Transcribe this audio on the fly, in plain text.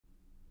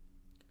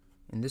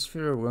In this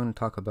video, we're going to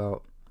talk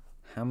about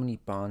how many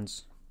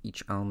bonds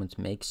each element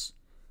makes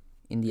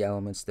in the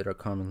elements that are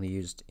commonly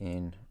used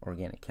in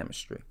organic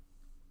chemistry.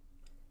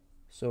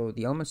 So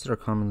the elements that are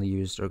commonly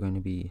used are going to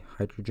be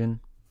hydrogen,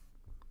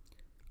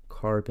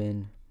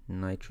 carbon,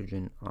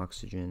 nitrogen,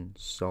 oxygen,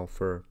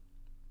 sulfur,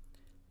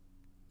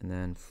 and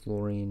then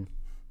fluorine,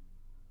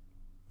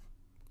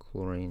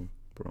 chlorine,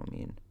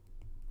 bromine,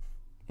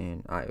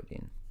 and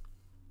iodine.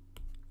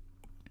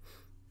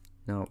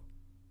 Now,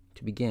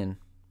 to begin,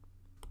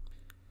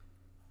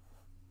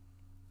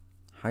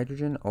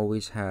 hydrogen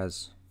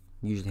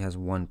usually has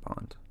one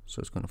bond, so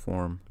it's going to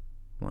form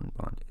one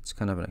bond. It's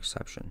kind of an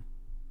exception.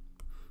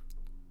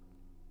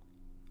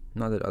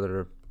 Not that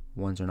other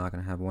ones are not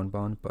going to have one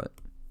bond, but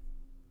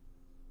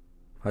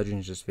hydrogen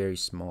is just a very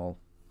small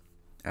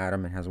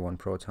atom and has one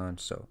proton,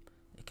 so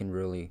it can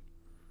really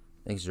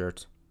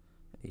exert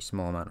a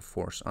small amount of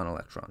force on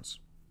electrons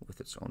with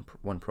its own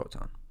one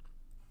proton.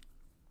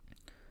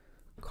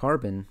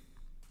 Carbon,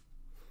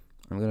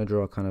 I'm going to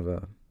draw kind of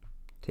a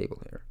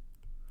table here.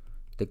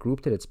 The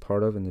group that it's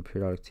part of in the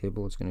periodic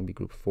table is going to be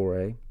group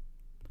 4A.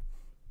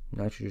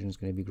 Nitrogen is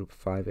going to be group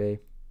 5A.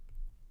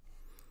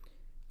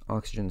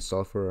 Oxygen and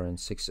sulfur are in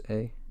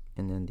 6A.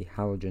 And then the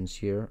halogens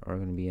here are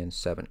going to be in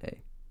 7A.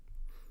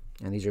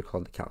 And these are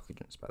called the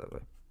chalcogens, by the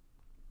way.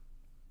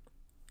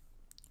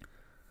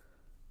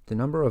 The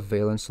number of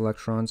valence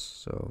electrons,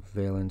 so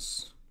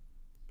valence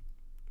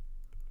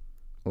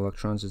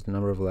electrons is the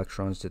number of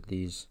electrons that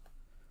these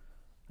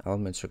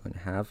elements are going to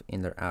have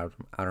in their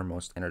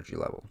outermost energy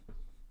level.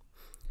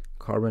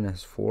 Carbon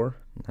has 4,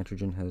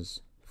 nitrogen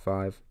has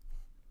 5,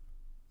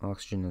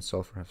 oxygen and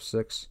sulfur have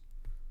 6,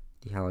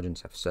 the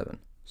halogens have 7.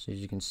 So as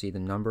you can see, the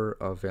number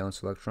of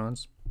valence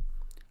electrons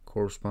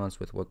corresponds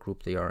with what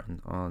group they are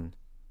in on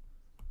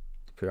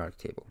the periodic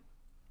table.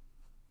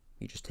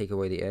 You just take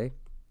away the A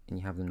and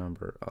you have the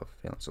number of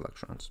valence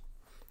electrons.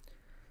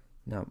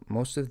 Now,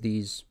 most of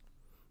these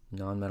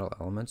nonmetal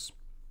elements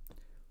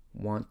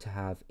want to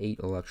have 8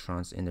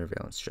 electrons in their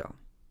valence shell,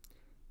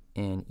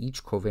 and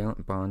each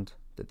covalent bond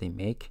that they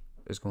make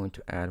is going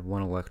to add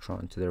 1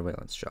 electron to their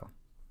valence shell.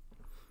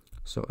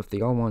 So if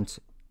they all want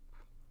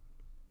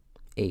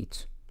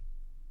 8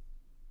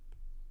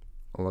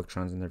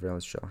 electrons in their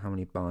valence shell, how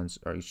many bonds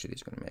are each of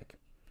these going to make?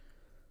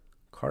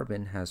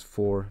 Carbon has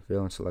 4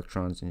 valence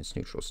electrons in its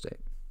neutral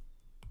state.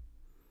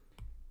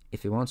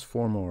 If it wants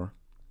 4 more,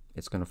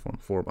 it's going to form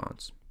 4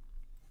 bonds.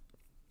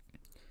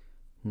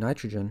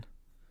 Nitrogen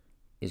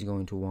is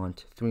going to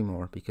want 3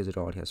 more because it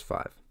already has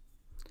 5.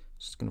 So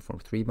it's going to form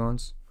 3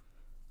 bonds.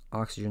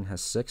 Oxygen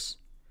has 6.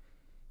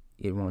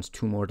 It wants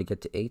 2 more to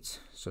get to 8,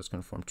 so it's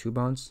going to form 2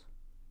 bonds.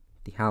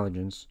 The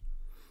halogens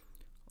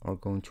are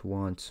going to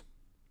want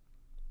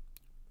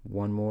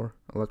 1 more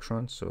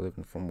electron, so they're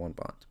going to form 1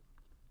 bond.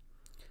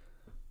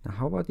 Now,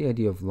 how about the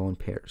idea of lone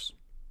pairs?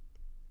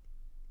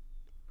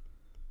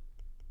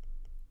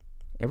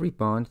 Every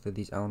bond that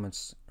these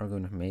elements are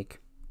going to make,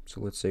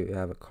 so let's say we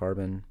have a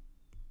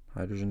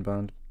carbon-hydrogen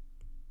bond.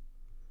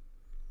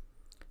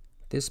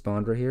 This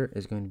bond right here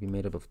is going to be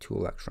made up of 2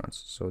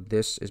 electrons. So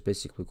this is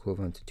basically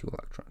equivalent to 2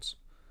 electrons.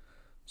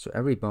 So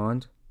every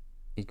bond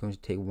is going to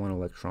take 1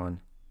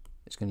 electron.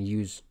 It's going to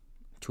use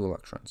 2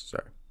 electrons,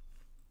 sorry.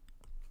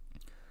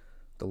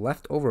 The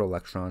leftover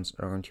electrons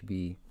are going to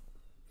be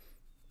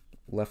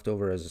left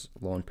over as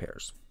lone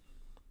pairs.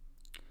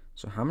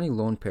 So how many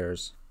lone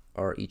pairs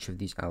are each of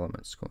these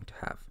elements going to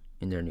have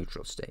in their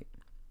neutral state?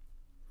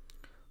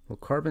 Well,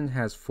 carbon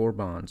has 4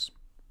 bonds.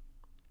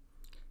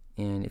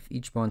 And if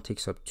each bond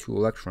takes up 2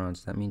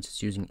 electrons, that means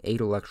it's using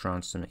 8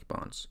 electrons to make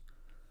bonds.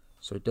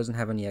 So it doesn't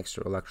have any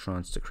extra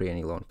electrons to create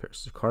any lone pairs.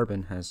 So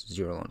carbon has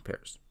 0 lone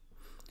pairs.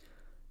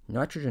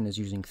 Nitrogen is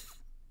using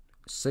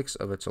 6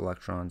 of its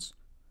electrons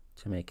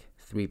to make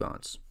 3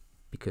 bonds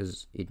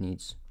because it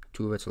needs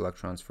 2 of its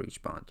electrons for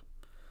each bond.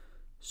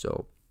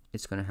 So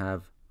it's going to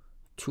have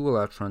 2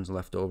 electrons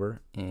left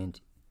over, and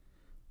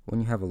when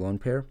you have a lone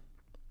pair,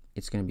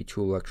 it's going to be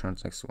 2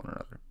 electrons next to one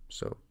another.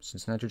 So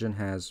since nitrogen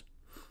has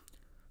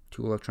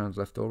 2 electrons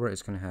left over,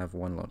 it's going to have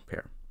 1 lone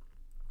pair.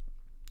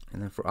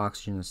 And then for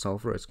oxygen and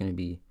sulfur, it's going to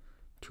be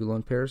 2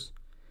 lone pairs,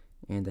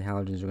 and the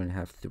halogens are going to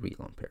have 3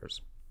 lone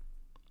pairs.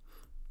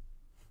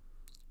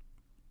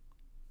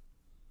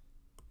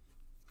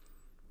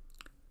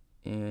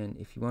 And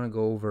if you want to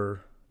go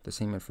over the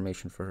same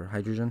information for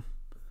hydrogen,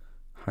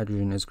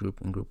 hydrogen is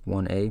grouped in group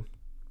 1A,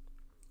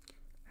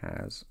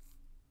 has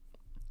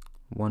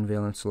 1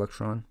 valence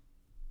electron.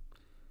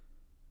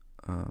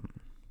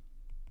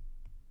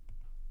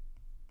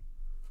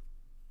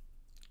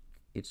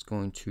 It's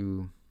going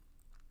to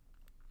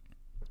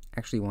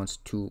actually wants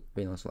 2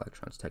 valence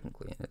electrons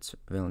technically in its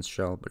valence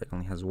shell, but it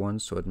only has 1,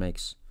 so it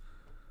makes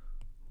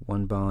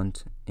 1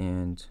 bond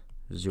and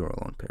 0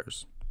 lone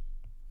pairs.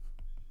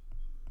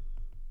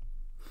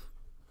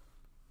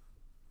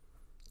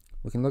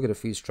 We can look at a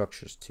few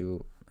structures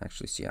to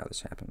actually see how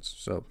this happens.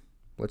 So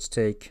let's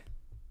take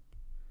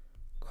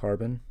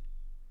carbon.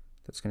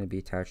 That's going to be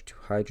attached to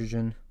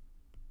hydrogen,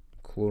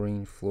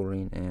 chlorine,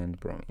 fluorine, and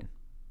bromine.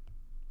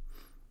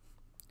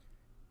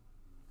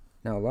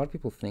 Now, a lot of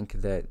people think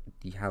that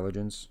the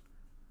halogens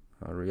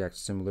react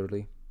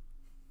similarly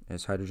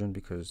as hydrogen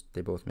because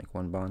they both make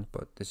one bond,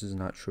 but this is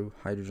not true.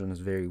 Hydrogen is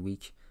very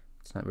weak.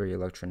 It's not very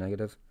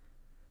electronegative.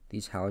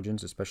 These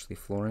halogens, especially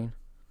fluorine,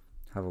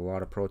 have a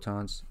lot of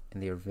protons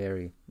and they are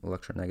very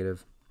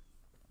electronegative.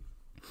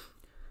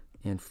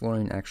 And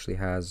fluorine actually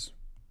has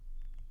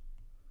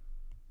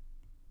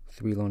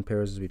 3 lone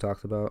pairs, as we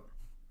talked about,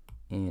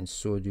 and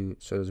so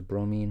does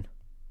bromine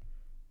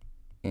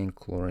and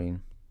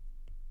chlorine,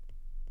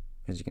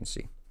 as you can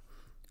see.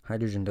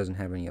 Hydrogen doesn't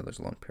have any of those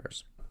lone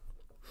pairs.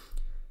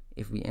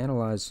 If we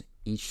analyze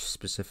each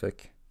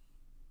specific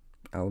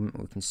element,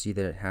 we can see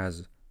that it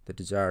has the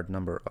desired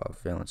number of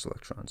valence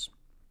electrons.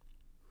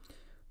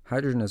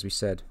 Hydrogen, as we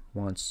said,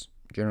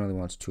 generally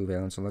wants 2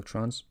 valence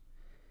electrons.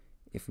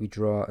 If we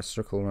draw a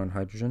circle around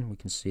hydrogen, we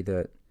can see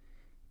that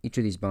each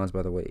of these bonds,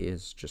 by the way,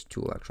 is just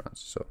 2 electrons.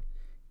 So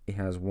it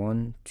has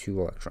 1, 2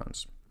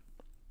 electrons.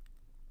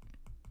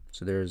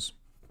 So there's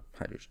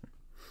hydrogen.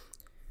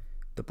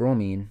 The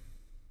bromine,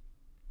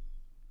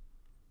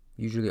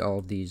 usually all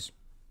of these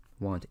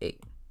want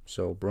 8.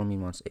 So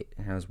bromine wants 8.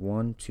 It has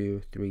 1,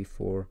 2, 3,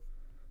 4,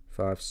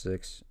 5,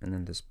 6, and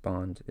then this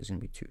bond is going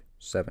to be 2,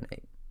 7,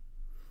 8.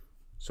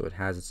 So it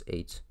has its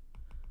 8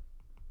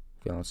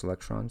 valence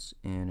electrons,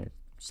 and it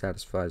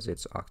satisfies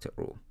its octet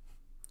rule.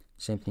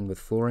 Same thing with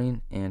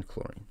fluorine and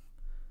chlorine.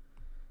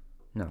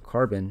 Now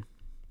carbon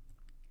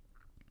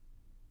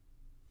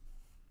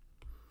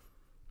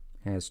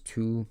has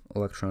 2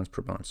 electrons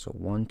per bond, so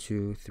 1,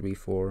 2, 3,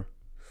 4,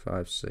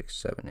 5, 6,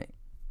 7, 8.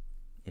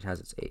 It has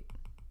its 8.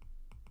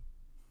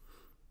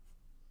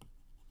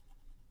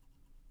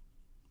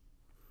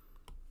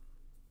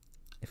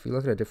 If we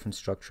look at a different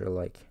structure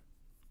like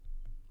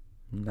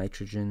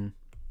nitrogen,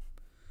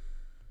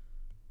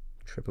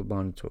 triple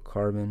bonded to a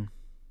carbon,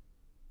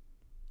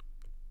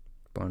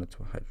 bonded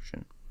to a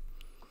hydrogen.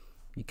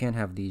 You can't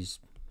have these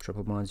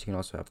triple bonds, you can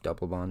also have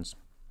double bonds.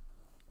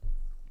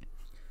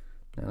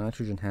 Now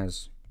nitrogen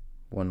has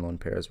 1 lone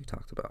pair, as we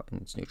talked about, in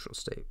its neutral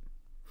state.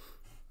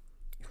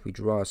 If we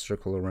draw a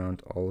circle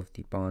around all of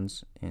the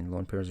bonds and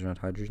lone pairs around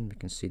hydrogen, we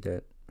can see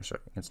that,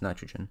 against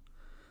nitrogen,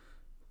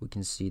 we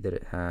can see that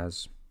it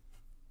has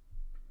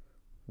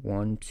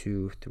 1,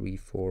 2, 3,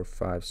 4,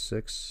 5,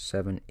 6,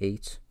 7,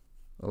 8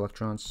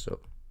 electrons. So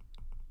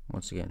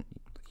once again,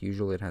 like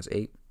usual, it has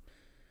 8.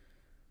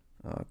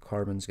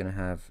 Carbon's going to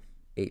have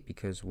 8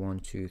 because 1,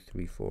 2,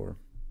 3, 4,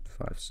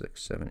 5,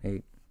 6, 7,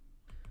 8.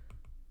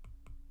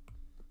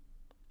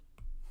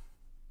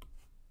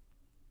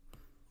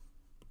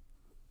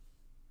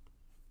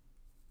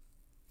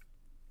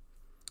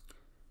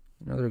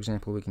 Another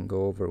example we can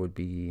go over would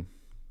be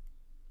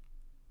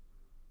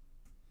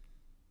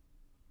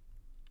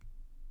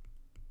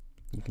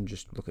you can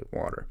just look at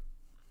water.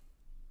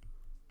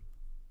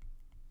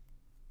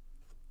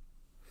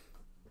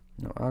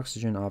 Now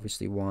oxygen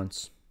obviously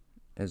wants,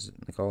 as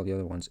like all the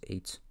other ones,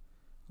 8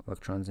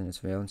 electrons in its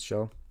valence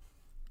shell.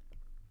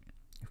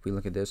 If we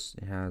look at this,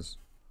 it has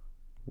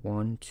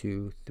 1,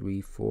 2,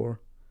 3, 4,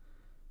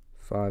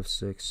 5,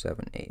 6,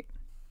 7, 8.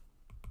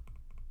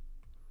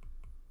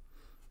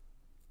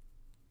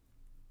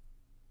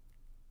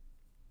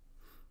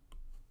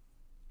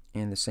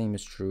 And the same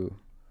is true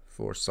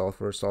for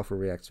sulfur. Sulfur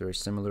reacts very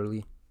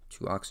similarly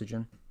to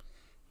oxygen.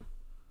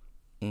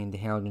 And the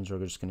halogens are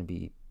just going to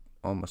be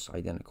almost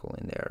identical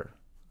in their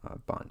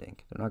bonding.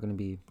 They're not going to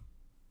be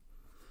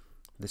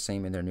the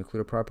same in their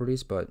nuclear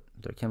properties, but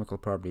their chemical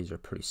properties are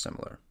pretty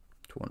similar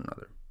to one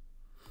another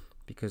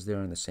because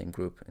they're in the same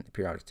group in the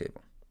periodic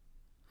table.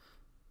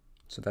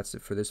 So that's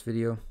it for this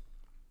video.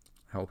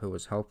 I hope it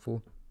was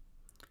helpful.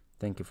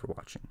 Thank you for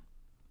watching.